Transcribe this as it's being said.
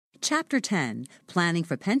Chapter 10, Planning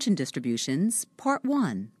for Pension Distributions, Part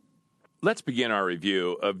 1. Let's begin our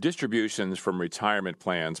review of Distributions from Retirement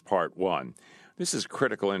Plans, Part 1. This is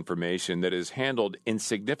critical information that is handled in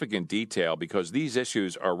significant detail because these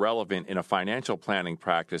issues are relevant in a financial planning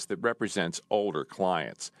practice that represents older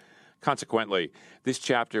clients. Consequently, this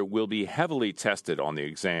chapter will be heavily tested on the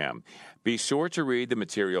exam. Be sure to read the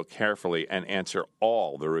material carefully and answer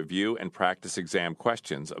all the review and practice exam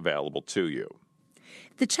questions available to you.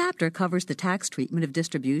 The chapter covers the tax treatment of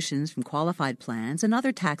distributions from qualified plans and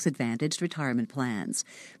other tax-advantaged retirement plans.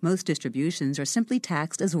 Most distributions are simply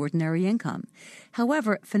taxed as ordinary income.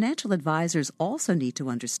 However, financial advisors also need to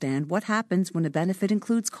understand what happens when a benefit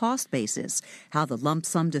includes cost basis, how the lump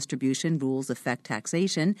sum distribution rules affect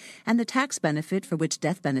taxation, and the tax benefit for which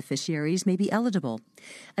death beneficiaries may be eligible.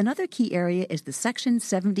 Another key area is the Section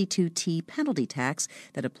 72T penalty tax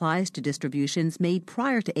that applies to distributions made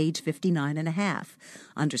prior to age 59 and a half.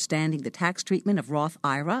 Understanding the tax treatment of Roth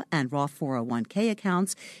IRA and Roth 401k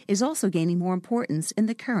accounts is also gaining more importance in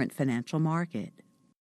the current financial market.